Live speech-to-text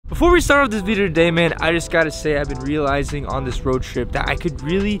Before we start off this video today, man, I just gotta say I've been realizing on this road trip that I could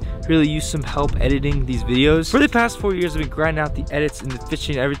really use some help editing these videos. For the past 4 years, I've been grinding out the edits and the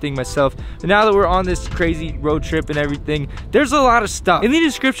fishing and everything myself. But now that we're on this crazy road trip and everything, there's a lot of stuff. In the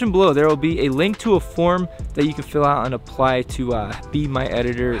description below, there will be a link to a form that you can fill out and apply to be my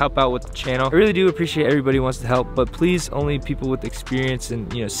editor, help out with the channel. I really do appreciate everybody who wants to help, but please, only people with experience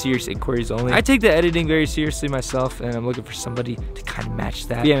and, you know, serious inquiries only. I take the editing very seriously myself, and I'm looking for somebody to kind of match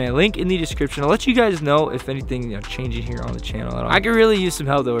that. But yeah, man, link in the description. I'll let you guys know if anything, you know, changing here on the channel at all. I could really use some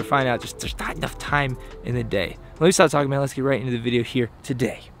help though. We're finding out just there's not enough time in the day. Let me stop talking, man. Let's get right into the video here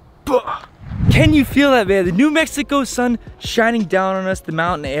today. Can you feel that, man? The New Mexico sun shining down on us, the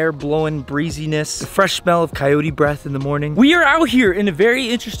mountain air blowing breeziness, the fresh smell of coyote breath in the morning. We are out here in a very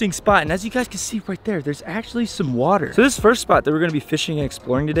interesting spot, and as you guys can see right there, there's actually some water. So this first spot that we're gonna be fishing and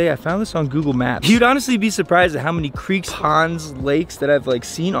exploring today, I found this on Google Maps. You'd honestly be surprised at how many creeks, ponds, lakes that I've like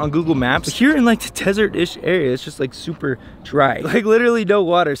seen on Google Maps. But here in like the desert-ish area, it's just like super dry, like literally no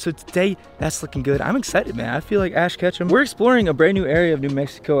water. So today, that's looking good. I'm excited, man. I feel like Ash Ketchum. We're exploring a brand new area of New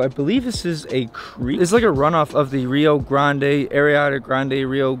Mexico. I believe this is a creek. It's like a runoff of the Rio Grande,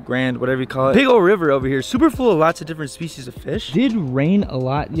 Rio Grande, whatever you call it. Big old river over here, super full of lots of different species of fish. Did rain a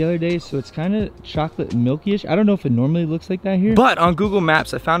lot the other day, so it's kind of chocolate milky-ish. I don't know if it normally looks like that here, but on Google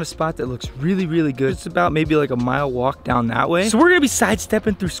Maps, I found a spot that looks really good. It's about maybe like a mile walk down that way. So we're gonna be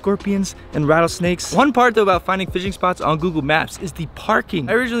sidestepping through scorpions and rattlesnakes. One part though about finding fishing spots on Google Maps is the parking.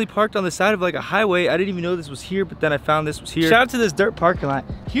 I originally parked on the side of like a highway. I didn't even know this was here, but then I found this was here. Shout out to this dirt parking lot.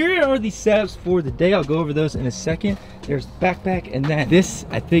 Here are the setups for the day. I'll go over those in a second. There's the backpack, and then this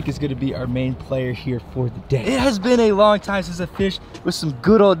I think is going to be our main player here for the day. It has been a long time since I fished with some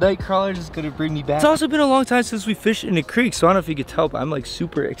good old night crawlers. It's going to bring me back. It's also been a long time since we fished in a creek, so I don't know if you could tell, but I'm like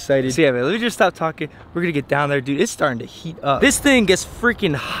super excited. So yeah, man, let me just stop talking. We're gonna get down there, dude. It's starting to heat up. This thing gets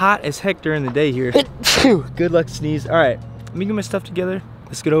freaking hot as heck during the day here. Good luck, sneeze. All right, let me get my stuff together.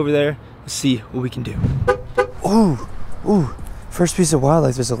 Let's get over there. Let's see what we can do. Ooh. First piece of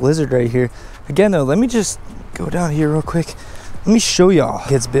wildlife, there's a lizard right here. Again though, let me just go down here real quick. Let me show y'all.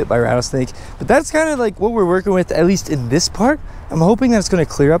 Gets bit by rattlesnake. But that's kind of like what we're working with, at least in this part. I'm hoping that it's gonna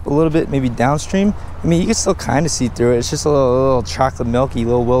clear up a little bit, maybe downstream. I mean, you can still kind of see through it. It's just a little chocolate milky,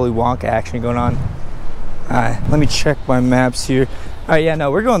 little Willy Wonka action going on. All right, let me check my maps here. All right, yeah,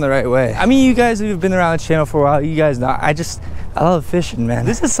 no, we're going the right way. I mean, you guys who've been around the channel for a while, you guys know, I love fishing, man.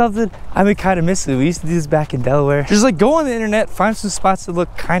 This is something I've been kind of missing. We used to do this back in Delaware. Just like go on the internet, find some spots that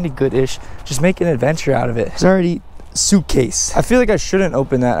look kind of good-ish. Just make an adventure out of it. It's already suitcase. I feel like I shouldn't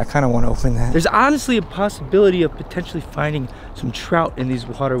open that. I kind of want to open that. There's honestly a possibility of potentially finding some trout in these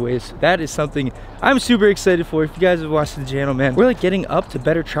waterways. That is something I'm super excited for. If you guys have watched the channel, man, we're like getting up to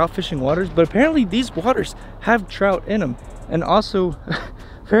better trout fishing waters, but apparently these waters have trout in them. And also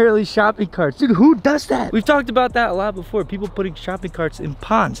apparently shopping carts. Dude, who does that? We've talked about that a lot before. People putting shopping carts in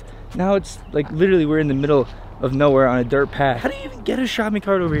ponds. Now it's like literally we're in the middle of nowhere on a dirt path. How do you even get a shopping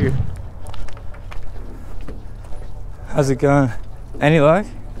cart over here? How's it going? Any luck?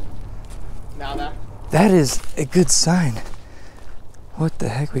 Nada. That is a good sign. What the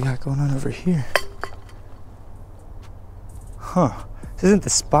heck we got going on over here? Huh. This isn't the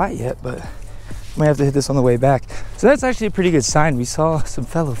spot yet, but might have to hit this on the way back. So that's actually a pretty good sign. We saw some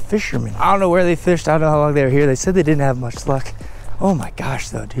fellow fishermen. I don't know where they fished. I don't know how long they were here. They said they didn't have much luck. Oh my gosh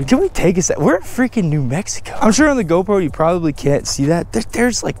though, dude. Can we take us? We're in freaking New Mexico. I'm sure on the GoPro you probably can't see that.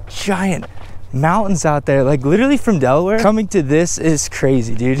 There's like giant mountains out there, like literally from Delaware. Coming to this is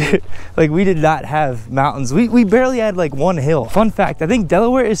crazy, dude. Like we did not have mountains. We barely had like one hill. Fun fact, I think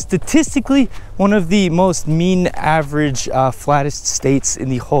Delaware is statistically one of the most mean average flattest states in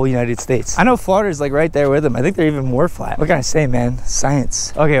the whole United States. I know Florida is like right there with them. I think they're even more flat. What can I say, man?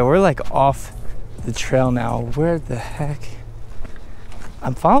 Science. Okay, we're like off the trail now. Where the heck?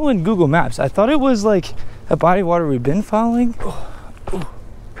 I'm following Google Maps. I thought it was like a body of water we've been following.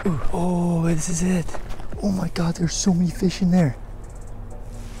 Oh, this is it. Oh my God, there's so many fish in there.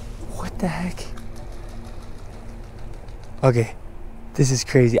 What the heck? Okay, this is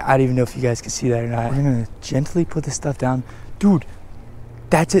crazy. I don't even know if you guys can see that or not. We're gonna gently put this stuff down. Dude,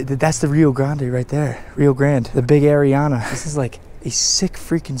 that's it. That's the Rio Grande right there. Rio Grande, the big Ariana. This is like a sick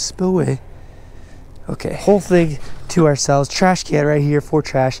freaking spillway. Okay, whole thing to ourselves. Trash can right here for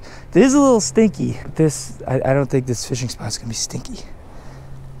trash. This is a little stinky. I don't think this fishing spot's gonna be stinky,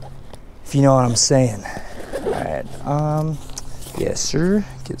 if you know what I'm saying. All right, yes sir,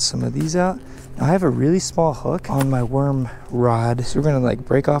 get some of these out. Now I have a really small hook on my worm rod, so we're gonna like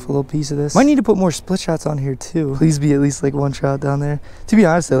break off a little piece of this. Might need to put more split shots on here too. Please be at least like one shot down there. To be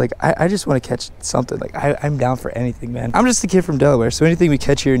honest though, like I just want to catch something. Like I'm down for anything, man. I'm just a kid from Delaware, so anything we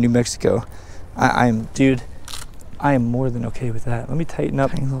catch here in New Mexico, dude, I am more than okay with that. Let me tighten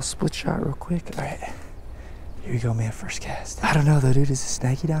up. Tiny little split shot real quick. All right, here we go, man. First cast. I don't know though, dude. Is it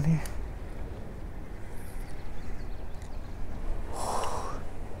snaggy down here?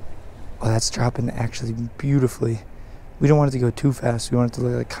 Oh, that's dropping actually beautifully. We don't want it to go too fast. We want it to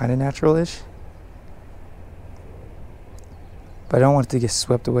look like kind of natural-ish. But I don't want it to get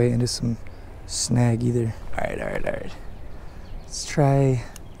swept away into some snag either. All right. Let's try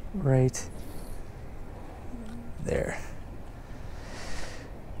right there.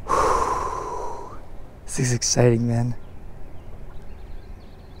 Whew. This is exciting, man.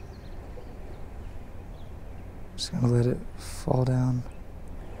 Just gonna let it fall down.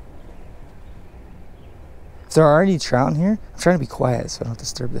 If there are any trout in here, I'm trying to be quiet so I don't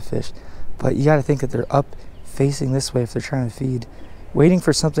disturb the fish. But you gotta think that they're up facing this way if they're trying to feed, waiting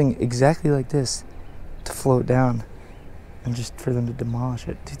for something exactly like this to float down and just for them to demolish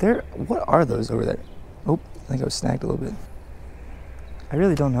it. Dude, what are those over there? Oh, I think I was snagged a little bit. I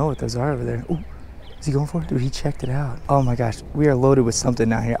really don't know what those are over there. Oh, is he going for it? Dude, he checked it out. Oh my gosh, we are loaded with something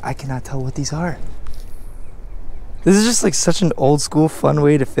down here. I cannot tell what these are. This is just like such an old school fun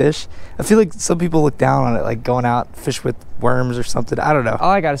way to fish. I feel like some people look down on it, like going out fish with worms or something. I don't know. All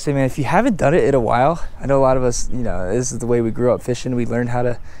I gotta say, man, if you haven't done it in a while, I know a lot of us, you know, this is the way we grew up fishing. We learned how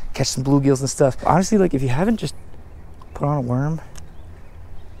to catch some bluegills and stuff. But honestly, like if you haven't just put on a worm,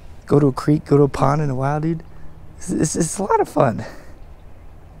 go to a creek, go to a pond in a while, dude, it's a lot of fun.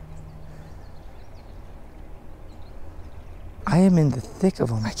 I am in the thick of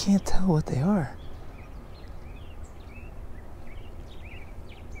them. I can't tell what they are.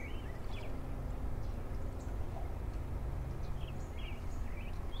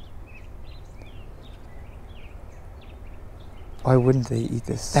 Why wouldn't they eat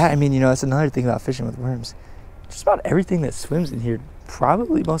this? I mean, you know, that's another thing about fishing with worms. Just about everything that swims in here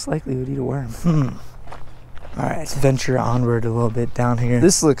probably most likely would eat a worm. All right, let's venture onward a little bit down here.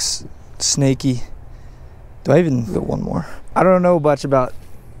 This looks snaky. Do I even get one more? I don't know much about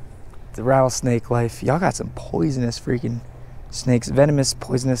the rattlesnake life. Y'all got some poisonous freaking snakes. Venomous,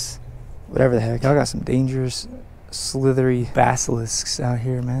 poisonous, whatever the heck. Y'all got some dangerous, slithery basilisks out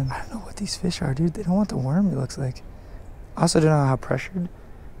here, man. I don't know what these fish are, dude. They don't want the worm, it looks like. I also don't know how pressured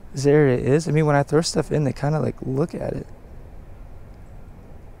this area is. I mean, when I throw stuff in, they kind of like look at it.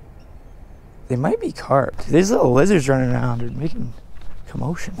 They might be carp. There's little lizards running around. They're making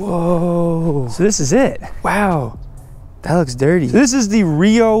commotion. Whoa. So this is it. Wow. That looks dirty. So this is the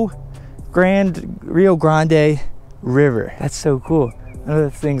Rio Grande River. That's so cool. I know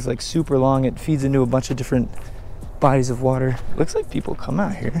that thing's like super long. It feeds into a bunch of different bodies of water. Looks like people come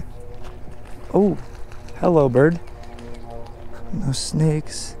out here. Oh, hello, bird. No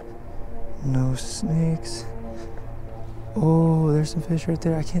snakes. No snakes. Oh, there's some fish right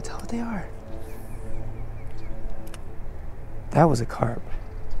there. I can't tell what they are. That was a carp.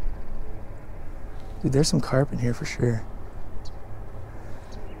 Dude, there's some carp in here for sure.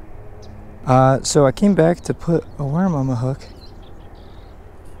 So I came back to put a worm on my hook.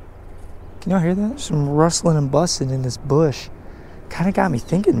 Can y'all hear that? Some rustling and busting in this bush. Kind of got me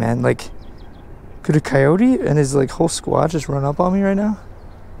thinking, man. Like, could a coyote and his like whole squad just run up on me right now?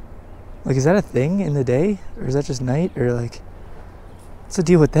 Like, is that a thing in the day? Or is that just night? Or like, what's the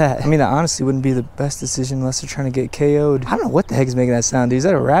deal with that? I mean, that honestly wouldn't be the best decision unless they're trying to get KO'd. I don't know what the heck is making that sound, dude. Is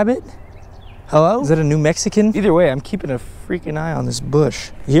that a rabbit? Hello? Is that a New Mexican? Either way, I'm keeping a freaking eye on this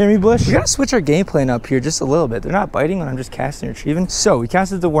bush. You hear me, bush? We gotta switch our game plan up here just a little bit. They're not biting when I'm just casting and retrieving. So we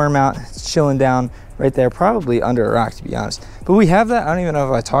casted the worm out. It's chilling down right there, probably under a rock, to be honest. But we have that. I don't even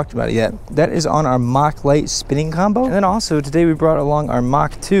know if I talked about it yet. That is on our Mach Light spinning combo. And then also today we brought along our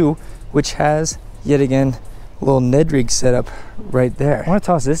Mach 2, which has, yet again, a little Ned rig setup right there. I want to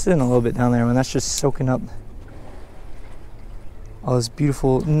toss this in a little bit down there when that's just soaking up all this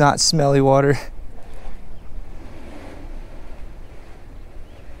beautiful, not smelly water.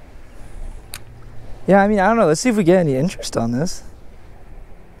 Yeah, I mean, I don't know. Let's see if we get any interest on this.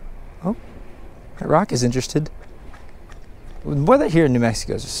 Oh, that rock is interested. The weather here in New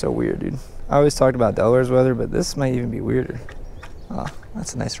Mexico is just so weird, dude. I always talked about Delaware's weather, but this might even be weirder. Oh,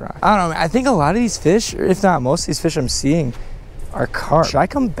 that's a nice rock. I don't know, man. I think a lot of these fish, or if not most of these fish I'm seeing, are carp. Should I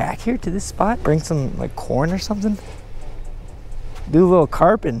come back here to this spot? Bring some like corn or something? Do a little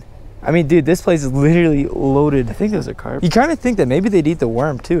carping. I mean, dude, this place is literally loaded. I think those are carp. You kind of think that maybe they'd eat the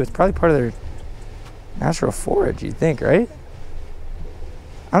worm too. It's probably part of their natural forage, you think, right?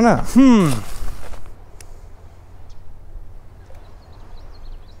 I don't know.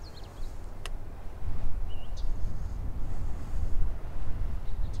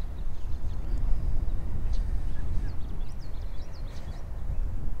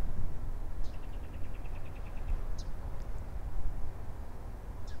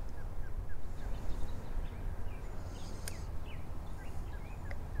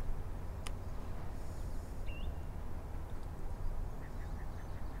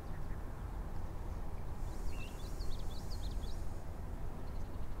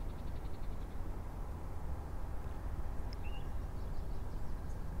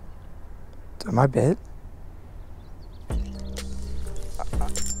 Am I bit?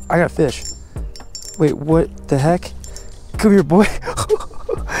 I got a fish. Wait, what the heck? Come here, boy.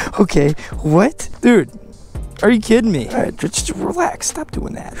 Okay, what? Dude, are you kidding me? All right, just relax. Stop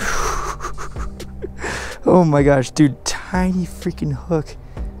doing that. Oh my gosh, dude, tiny freaking hook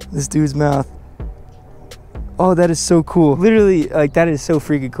in this dude's mouth. Oh, that is so cool. Literally, like, that is so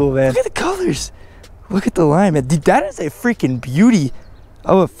freaking cool, man. Look at the colors. Look at the line, man. Dude, that is a freaking beauty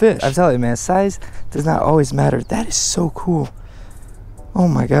of a fish. I'm telling you, man, size does not always matter. That is so cool. Oh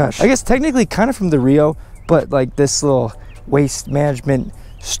my gosh. I guess technically kind of from the Rio, but like this little waste management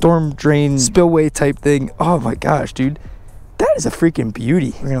storm drain spillway type thing. Oh my gosh, dude. That is a freaking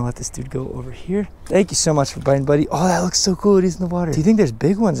beauty. We're gonna let this dude go over here. Thank you so much for biting, buddy. Oh, that looks so cool. It is in the water. Do you think there's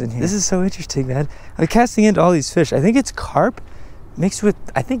big ones in here? This is so interesting, man. I'm casting into all these fish. I think it's carp mixed with,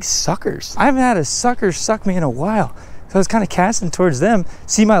 I think, suckers. I haven't had a sucker suck me in a while. So I was kind of casting towards them.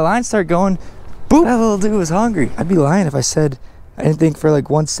 See my line start going, boop. That little dude was hungry. I'd be lying if I said I didn't think for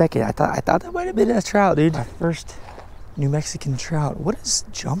like 1 second. I thought that might have been a trout, dude. My first New Mexican trout. What is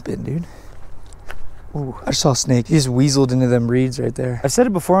jumping, dude? Ooh, I just saw a snake. He just weaseled into them reeds right there. I've said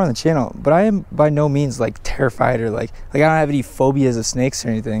it before on the channel, but I am by no means like terrified or like I don't have any phobias of snakes or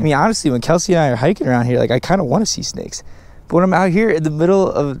anything. I mean, honestly, when Kelsey and I are hiking around here, like I kind of want to see snakes. But when I'm out here in the middle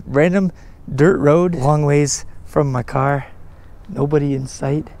of a random dirt road, long ways from my car, nobody in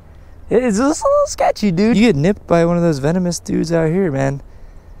sight, it's just a little sketchy, dude. You get nipped by one of those venomous dudes out here, man.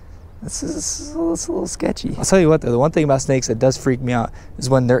 This is a little sketchy. I'll tell you what though, the one thing about snakes that does freak me out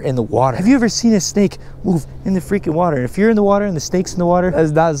is when they're in the water. Have you ever seen a snake move in the freaking water? And if you're in the water and the snake's in the water, that's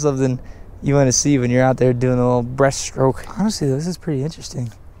not something you want to see when you're out there doing a little breaststroke. Honestly, this is pretty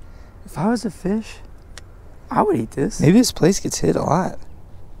interesting. If I was a fish, I would eat this. Maybe this place gets hit a lot.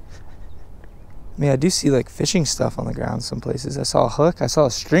 I mean, I do see like fishing stuff on the ground some places. I saw a hook, I saw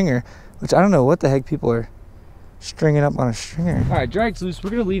a stringer, which I don't know what the heck people are stringing up on a stringer. All right, drag's loose. We're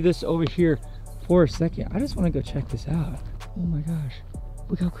gonna leave this over here for a second. I just want to go check this out. Oh my gosh,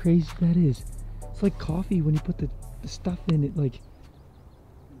 look how crazy that is. It's like coffee when you put the stuff in it, like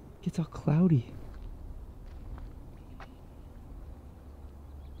gets all cloudy.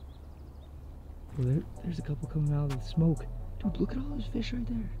 Well, there's a couple coming out of the smoke. Dude, look at all those fish right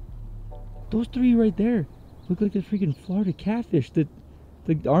there. Those three right there look like the freaking Florida catfish, the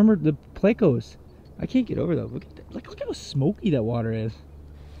armored, the plecos. I can't get over that. Look at that. Look how smoky that water is.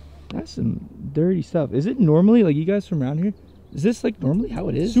 That's some dirty stuff. Is it normally, like, you guys from around here, is this like normally how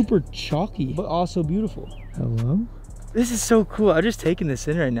it is? Super chalky, but also beautiful. Hello? This is so cool. I'm just taking this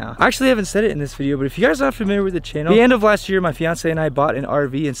in right now. I actually haven't said it in this video, but if you guys are not familiar with the channel, the end of last year, my fiance and I bought an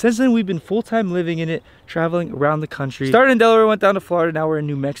RV, and since then we've been full-time living in it, traveling around the country. Started in Delaware, went down to Florida, now we're in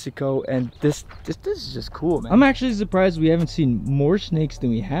New Mexico, and this is just cool, man. I'm actually surprised we haven't seen more snakes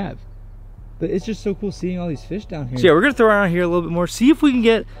than we have. But it's just so cool seeing all these fish down here. So yeah, we're gonna throw around here a little bit more, see if we can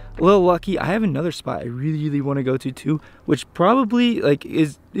get a little lucky. I have another spot I really want to go to too, which probably like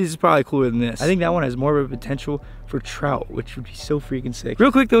is probably cooler than this. I think that one has more of a potential for trout, which would be so freaking sick.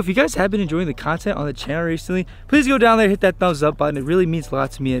 Real quick though, if you guys have been enjoying the content on the channel recently, please go down there, hit that thumbs up button. It really means a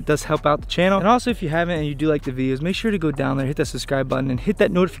lot to me. It does help out the channel. And also, if you haven't and you do like the videos, make sure to go down there, hit that subscribe button, and hit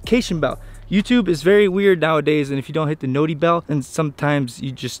that notification bell. YouTube is very weird nowadays, and if you don't hit the noti bell, then sometimes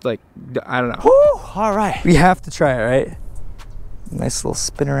you just like, I don't know. Woo! All right, we have to try it, right? Nice little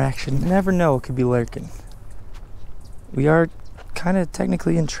spinner action. You never know what could be lurking. We are kind of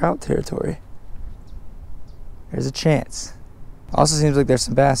technically in trout territory. There's a chance. Also seems like there's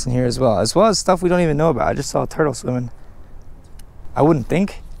some bass in here as well as stuff we don't even know about. I just saw a turtle swimming. I wouldn't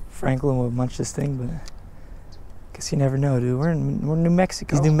think Franklin would munch this thing, but guess you never know, dude. We're in New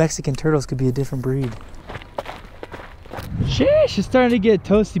Mexico. These New Mexican turtles could be a different breed. Sheesh, it's starting to get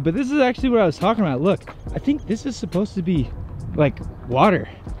toasty, but this is actually what I was talking about. Look, I think this is supposed to be like water.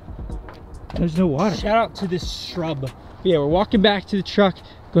 There's no water. Shout out to this shrub. But yeah, we're walking back to the truck,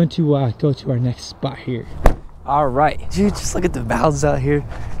 going to go to our next spot here. All right, dude, just look at the valves out here.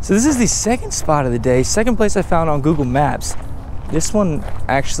 So this is the second spot of the day, second place I found on Google Maps. This one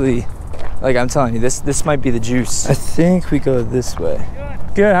actually, like I'm telling you, this might be the juice. I think we go this way.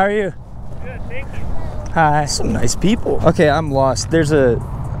 Good. Good, how are you? Good, thank you. Hi, some nice people. Okay, I'm lost. There's a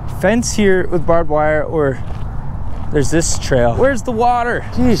fence here with barbed wire, or there's this trail. Where's the water?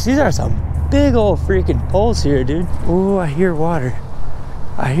 Jeez, these are some big old freaking poles here, dude. Oh, I hear water.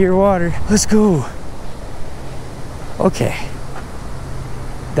 I hear water. Let's go. Okay,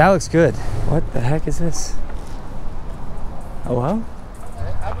 that looks good. What the heck is this? Oh well.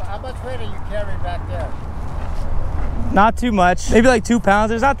 How much weight are you carrying back there? Not too much. Maybe like 2 pounds.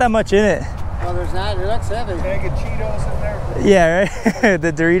 There's not that much in it. Well, there's not. It looks heavy. Bag of Cheetos in there. Yeah, right.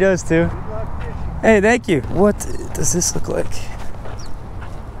 The Doritos too. Hey, thank you. What does this look like?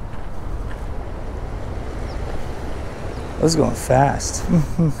 This is going fast.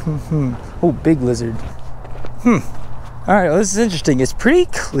 Oh, big lizard. All right, well, this is interesting. It's pretty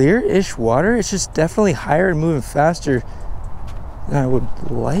clear-ish water. It's just definitely higher and moving faster than I would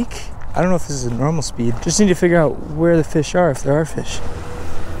like. I don't know if this is a normal speed. Just need to figure out where the fish are, if there are fish.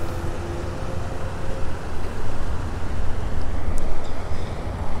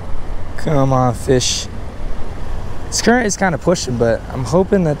 Come on, fish. This current is kind of pushing, but I'm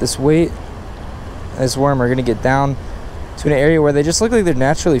hoping that this weight and this worm are gonna get down to an area where they just look like they're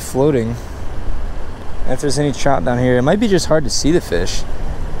naturally floating. And if there's any trout down here, it might be just hard to see the fish.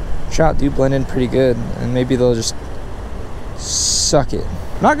 Trout do blend in pretty good, and maybe they'll just suck it.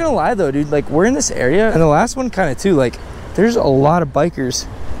 I'm not gonna lie though, dude, like we're in this area, and the last one kind of too, like there's a lot of bikers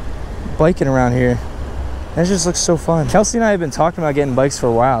biking around here. That just looks so fun. Kelsey and I have been talking about getting bikes for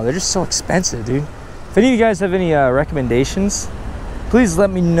a while. They're just so expensive, dude. If any of you guys have any recommendations, please let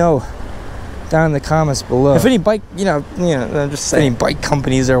me know down in the comments below. If any bike, I'm just saying, any bike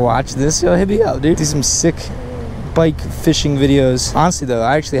companies are watching this, hit me up, dude. Do some sick bike fishing videos. Honestly though,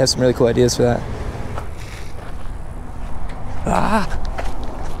 I actually have some really cool ideas for that.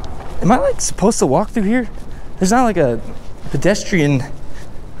 Am I like supposed to walk through here? There's not like a pedestrian.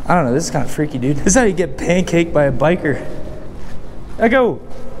 I don't know, this is kind of freaky, dude. This is how you get pancaked by a biker.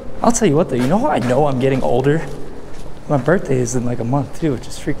 I'll tell you what though, you know how I know I'm getting older? My birthday is in like a month too, which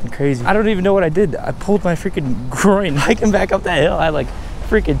is freaking crazy. I don't even know what I did. I pulled my freaking groin hiking back up that hill. I like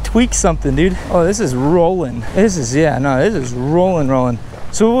freaking tweaked something, dude. Oh, this is rolling. This is rolling.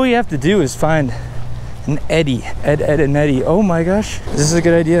 So what we have to do is find an eddy. Ed and eddy. Oh my gosh. This is a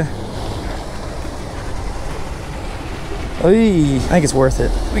good idea. Oy, I think it's worth it.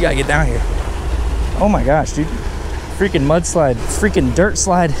 We gotta get down here. Oh my gosh, dude. Freaking mudslide. Freaking dirt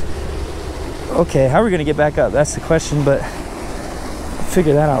slide. Okay, how are we gonna get back up? That's the question, but I'll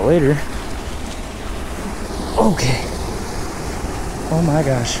figure that out later. Okay. Oh my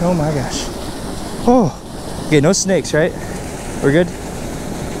gosh. Oh. Okay, no snakes, right? We're good?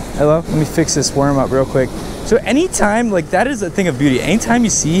 Hello? Let me fix this worm up real quick. So anytime, like that is a thing of beauty. Anytime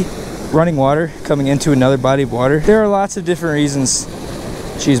you see running water coming into another body of water, there are lots of different reasons.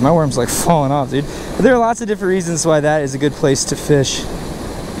 Jeez, my worm's like falling off, dude. But there are lots of different reasons why that is a good place to fish.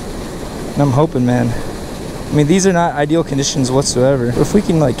 And I'm hoping, man. I mean, these are not ideal conditions whatsoever. But if we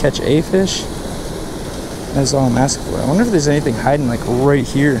can like catch a fish, that's all I'm asking for. I wonder if there's anything hiding like right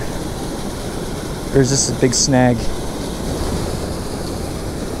here. Or is this a big snag?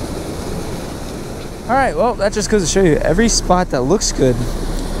 All right, well, that just goes to show you, every spot that looks good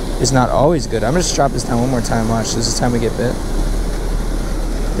is not always good. I'm gonna just drop this down one more time. Watch, this is the time we get bit.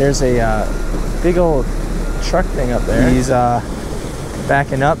 There's a big old truck thing up there. He's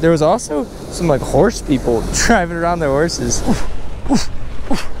backing up. There was also some like horse people driving around their horses.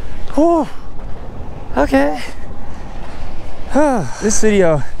 Okay. This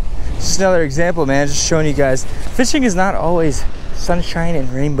video is just another example, man, just showing you guys fishing is not always sunshine and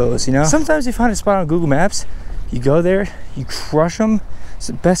rainbows, you know? Sometimes you find a spot on Google Maps, you go there, you crush them. It's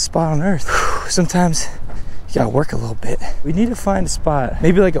the best spot on earth. Sometimes you gotta work a little bit. We need to find a spot,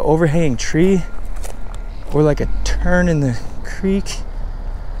 maybe like an overhanging tree or like a turn in the creek,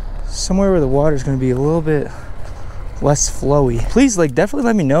 somewhere where the water is gonna be a little bit less flowy. Please, like, definitely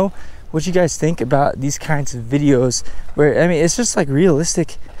let me know what you guys think about these kinds of videos where, I mean, it's just like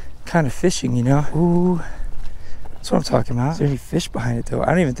realistic kind of fishing, you know? Ooh, that's what I'm talking about. Is there any fish behind it though? I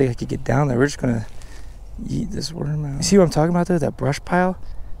don't even think I could get down there. We're just gonna eat this worm out. You see what I'm talking about though? That brush pile,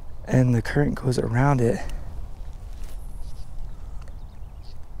 and the current goes around it.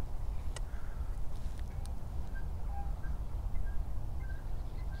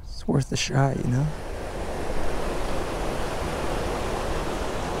 It's worth the shot, you know?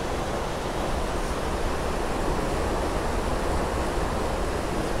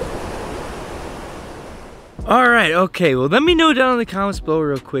 Alright, okay, well let me know down in the comments below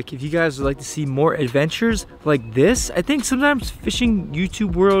real quick if you guys would like to see more adventures like this. I think sometimes fishing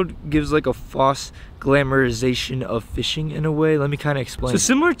YouTube world gives like a false glamorization of fishing in a way. Let me kind of explain. So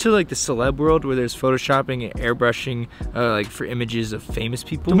similar to like the celeb world where there's photoshopping and airbrushing like for images of famous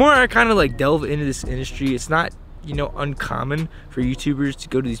people. The more I kind of like delve into this industry, it's not you know, uncommon for YouTubers to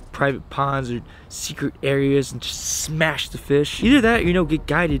go to these private ponds or secret areas and just smash the fish. Either that or, you know, get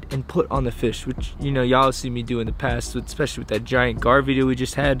guided and put on the fish, which, you know, y'all see me do in the past, especially with that giant gar video we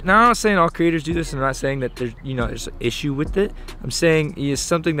just had. Now, I'm not saying all creators do this. I'm not saying that there's, you know, there's an issue with it. I'm saying it's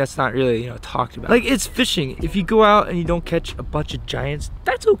something that's not really, you know, talked about. Like, it's fishing. If you go out and you don't catch a bunch of giants,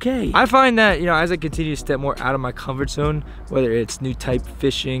 that's okay. I find that, you know, as I continue to step more out of my comfort zone, whether it's new type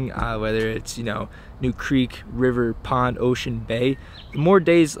fishing, whether it's, you know, new creek, river, pond, ocean, bay, the more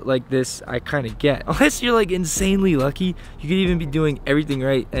days like this I kind of get. Unless you're like insanely lucky, you could even be doing everything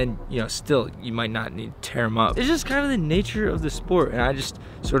right and, you know, still you might not need to tear them up. It's just kind of the nature of the sport, and I just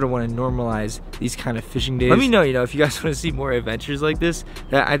sort of want to normalize these kind of fishing days. Let me know, you know, if you guys want to see more adventures like this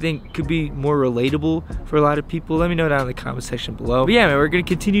that I think could be more relatable for a lot of people. Let me know down in the comment section below. But yeah, man, we're going to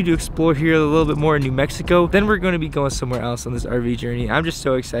continue to explore here a little bit more in New Mexico. Then we're going to be going somewhere else on this RV journey. I'm just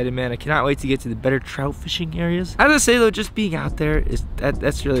so excited, man. I cannot wait to get to the better trout fishing areas. As I say though, just being out there is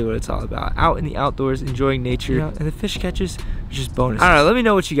that's really what it's all about. Out in the outdoors, enjoying nature, you know, and the fish catches are just bonus. I don't know, let me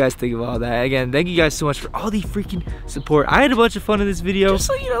know what you guys think of all that. Again, thank you guys so much for all the freaking support. I had a bunch of fun in this video. Just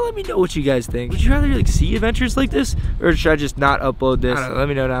so you know, let me know what you guys think. Would you rather like see adventures like this, or should I just not upload this? I don't know, let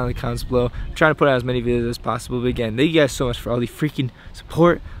me know down in the comments below. I'm trying to put out as many videos as possible. But again, thank you guys so much for all the freaking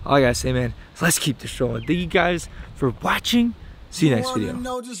support. All I gotta say, man, let's keep this rolling. Thank you guys for watching. See you next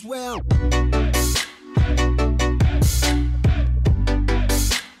video.